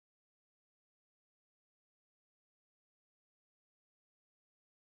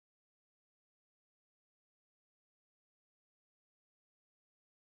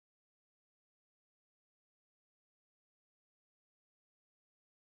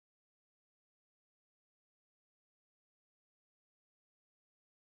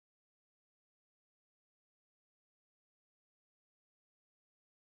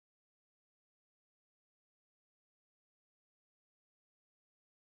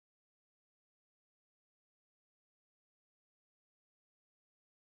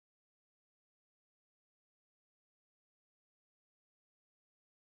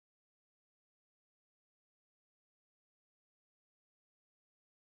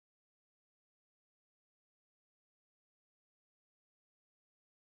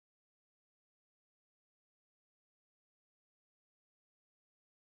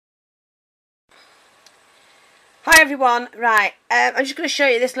everyone, right, I'm just going to show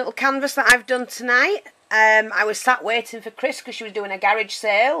you this little canvas that I've done tonight. I was sat waiting for Chris because she was doing a garage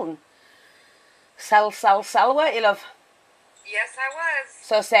sale and sell, weren't you, love? Yes, I was.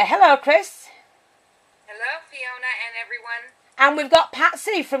 So say hello, Chris. Hello, Fiona and everyone. And we've got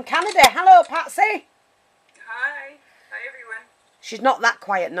Patsy from Canada. Hello, Patsy. Hi. Hi, everyone. She's not that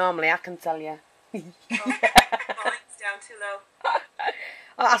quiet normally, I can tell you. Oh, volume's down too low.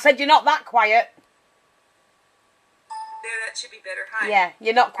 Oh, I said you're not that quiet. There, that should be better. Hi. Yeah,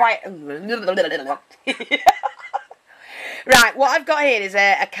 you're not quite... Right, what I've got here is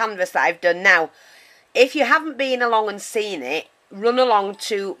a canvas that I've done. Now, if you haven't been along and seen it, run along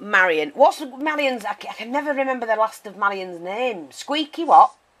to Marion. What's Marion's... I can never remember the last of Marion's name. Squeaky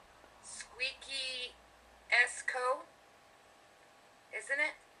what? Squeaky Esco, isn't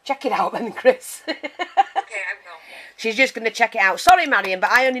it? Check it out then, Chris. Okay, I will. She's just going to check it out. Sorry, Marion, but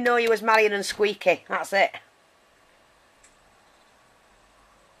I only know you as Marion and Squeaky. That's it.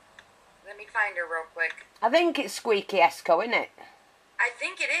 Let me find her real quick. I think it's Squeaky Esco, isn't it? I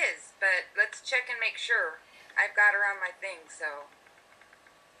think it is, but let's check and make sure. I've got her on my thing, so.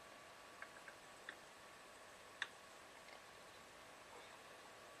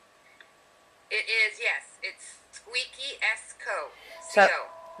 It is, yes. It's Squeaky Esco. So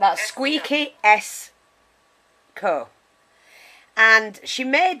that's Squeaky Esco. And she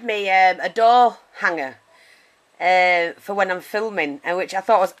made me a door hanger for when I'm filming, which I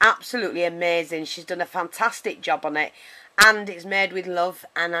thought was absolutely amazing. She's done a fantastic job on it, and it's made with love,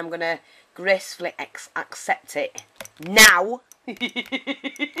 and I'm going to gracefully accept it now.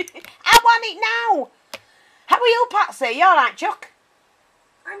 I want it now. How are you, Patsy? You all right, Chuck?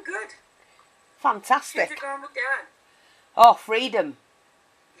 I'm good. Fantastic. Kids are going with Dad. Oh, freedom.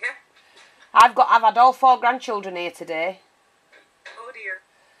 Yeah. I've had all 4 grandchildren here today. Oh dear.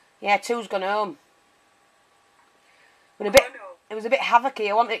 Yeah, 2's gone home. Oh no. It was a bit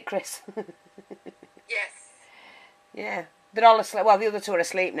havocy, wasn't it, Chris? Yes. Yeah, they're all asleep. Well, the other 2 are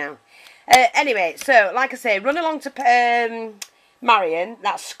asleep now. Anyway, so like I say, run along to Marion,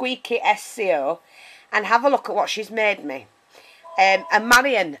 that's Squeaky SCO, and have a look at what she's made me. And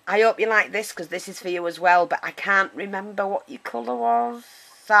Marion, I hope you like this because this is for you as well, but I can't remember what your colour was.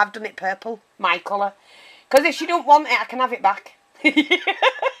 So I've done it purple, my colour. Because if she don't want it, I can have it back.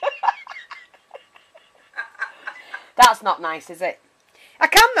 That's not nice, is it? I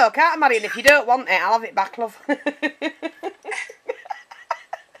can though, can't I, Marion? If you don't want it, I'll have it back, love.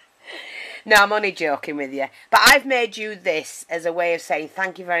 No, I'm only joking with you. But I've made you this as a way of saying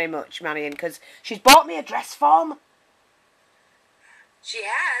thank you very much, Marion, because she's bought me a dress form. She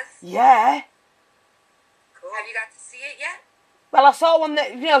has? Yeah. Cool. Have you got to see it yet? Well, I saw one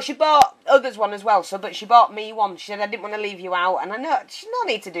that, you know, she bought others one as well, but she bought me one. She said, I didn't want to leave you out, and I know, she's no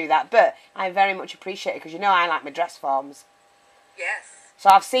need to do that, but I very much appreciate it, because you know I like my dress forms. Yes. So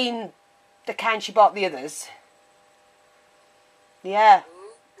I've seen the kind she bought the others. Yeah.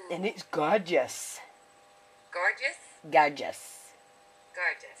 Ooh. And it's gorgeous. Gorgeous? Gorgeous.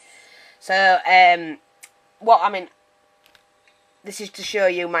 Gorgeous. So, this is to show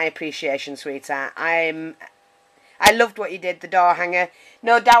you my appreciation, sweetheart. I loved what you did, the door hanger.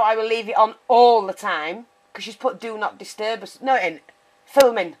 No doubt I will leave it on all the time, because she's put do not disturb us. No, in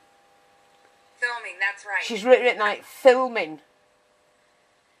filming. Filming, that's right. She's written like filming.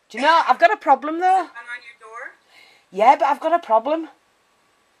 Do you know, I've got a problem though. I'm on your door? Yeah, but I've got a problem.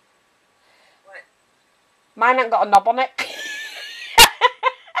 What? Mine ain't got a knob on it.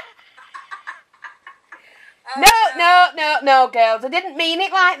 No, girls. I didn't mean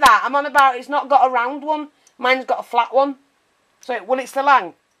it like that. I'm on about it's not got a round one. Mine's got a flat one. So, will it still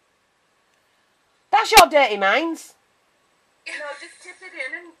hang? That's your dirty minds. No, just tip it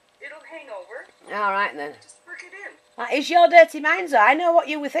in and it'll hang over. All right, then. Just work it in. That is your dirty minds, though. I know what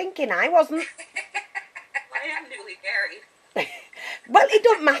you were thinking. I wasn't. I am newly married. Well, it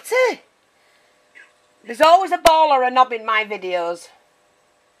don't matter. There's always a ball or a knob in my videos.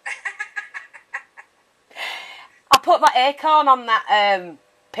 I put that acorn on that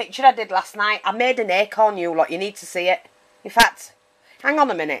picture I did last night. I made an acorn, you lot. You need to see it. In fact, hang on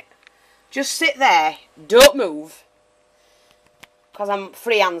a minute. Just sit there. Don't move. Because I'm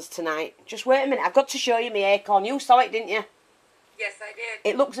free hands tonight. Just wait a minute. I've got to show you my acorn. You saw it, didn't you? Yes, I did.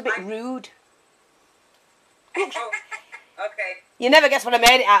 It looks a bit rude. Oh, okay. You never guess what I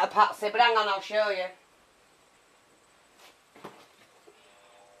made it out of, Patsy, but hang on, I'll show you.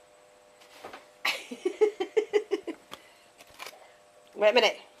 Wait a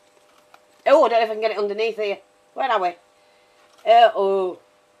minute. Oh, I don't know if I can get it underneath here. Where are we? Oh.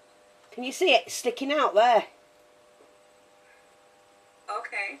 Can you see it sticking out there?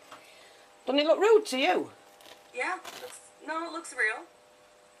 Okay. Doesn't it look rude to you? Yeah. No, it looks real.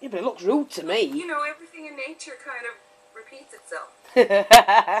 Yeah, but it looks rude to me. You know, everything in nature kind of repeats itself.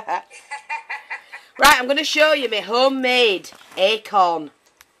 Right, I'm going to show you my homemade acorn.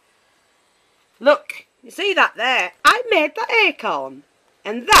 Look, you see that there? I made that acorn.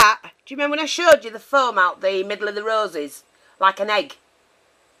 And that, do you remember when I showed you the foam out the middle of the roses? Like an egg.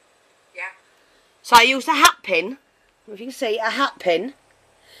 Yeah. So I used a hat pin, if you can see, a hat pin.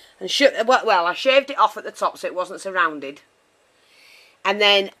 And well, I shaved it off at the top so it wasn't surrounded. And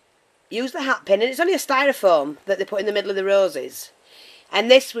then used the hat pin, and it's only a styrofoam that they put in the middle of the roses. And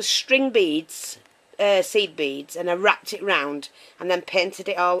this was string beads, seed beads, and I wrapped it round and then painted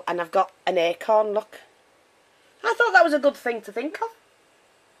it all, and I've got an acorn, look. I thought that was a good thing to think of.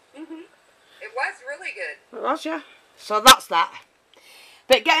 It was really good. It was, yeah. So that's that.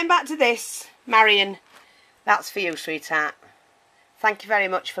 But getting back to this, Marion, that's for you, sweetheart. Thank you very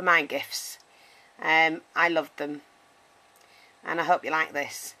much for my gifts. I loved them. And I hope you like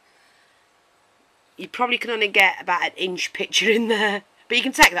this. You probably can only get about an inch picture in there. But you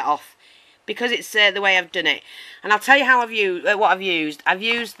can take that off. Because it's the way I've done it. And I'll tell you how what I've used. I've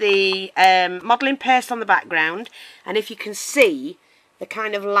used the modelling paste on the background. And if you can see the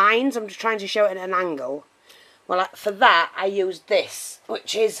kind of lines, I'm just trying to show it at an angle. Well, for that, I used this,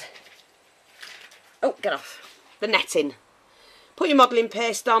 which is, oh, get off, the netting. Put your modelling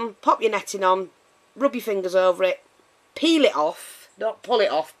paste on, pop your netting on, rub your fingers over it, peel it off, don't pull it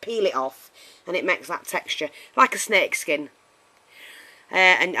off, peel it off, and it makes that texture, like a snake skin.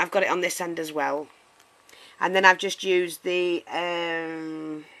 And I've got it on this end as well. And then I've just used the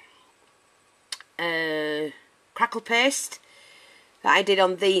crackle paste that I did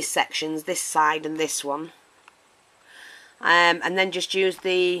on these sections, this side and this one. And then just use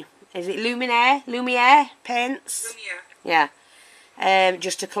the, is it Lumiere paints? Lumiere. Yeah.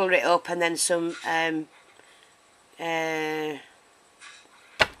 Just to colour it up, and then some, yeah,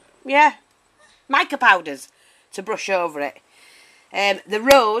 mica powders to brush over it. The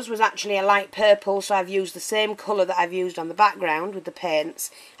rose was actually a light purple, so I've used the same colour that I've used on the background with the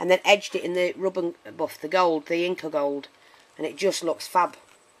paints, and then edged it in the rubber buff, the gold, the Inca gold, and it just looks fab.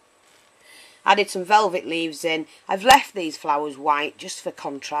 Added some velvet leaves in. I've left these flowers white just for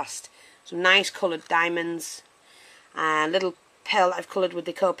contrast. Some nice coloured diamonds, and a little pearl that I've coloured with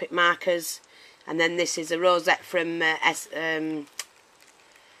the Copic markers, and then this is a rosette from Emmett.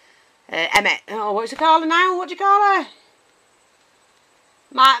 Oh, what's it called now? What do you call her?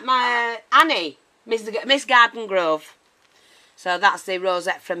 My Annie, Miss Garden Grove. So that's the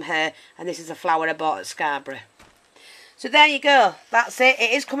rosette from her, and this is a flower I bought at Scarborough. So there you go. That's it.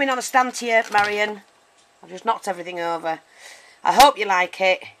 It is coming on a stand to you, Marion. I've just knocked everything over. I hope you like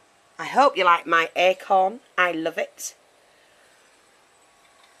it. I hope you like my acorn. I love it.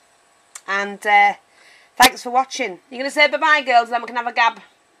 And thanks for watching. You're going to say bye-bye, girls, then we can have a gab.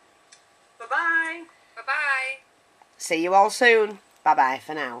 Bye-bye. Bye-bye. See you all soon. Bye-bye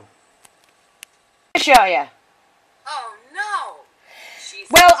for now. I'll show you. Oh, no.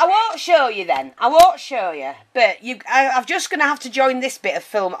 Well, I won't show you then. I won't show you. But I'm just going to have to join this bit of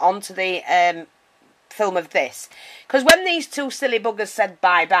film onto the film of this. Because when these two silly buggers said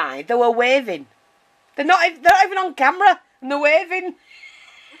bye-bye, they were waving. They're not even on camera, and they're waving.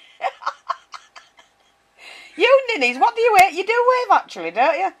 You ninnies, what do you wave? You do wave actually,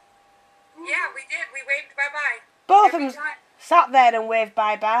 don't you? Yeah, we did. We waved bye-bye. Both of them sat there and waved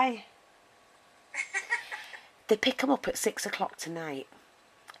bye-bye. They pick them up at 6 o'clock tonight.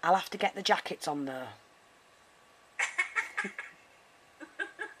 I'll have to get the jackets on though.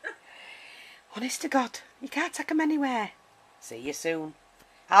 Honest to God, you can't take them anywhere. See you soon.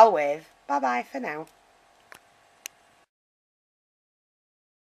 I'll wave. Bye-bye for now.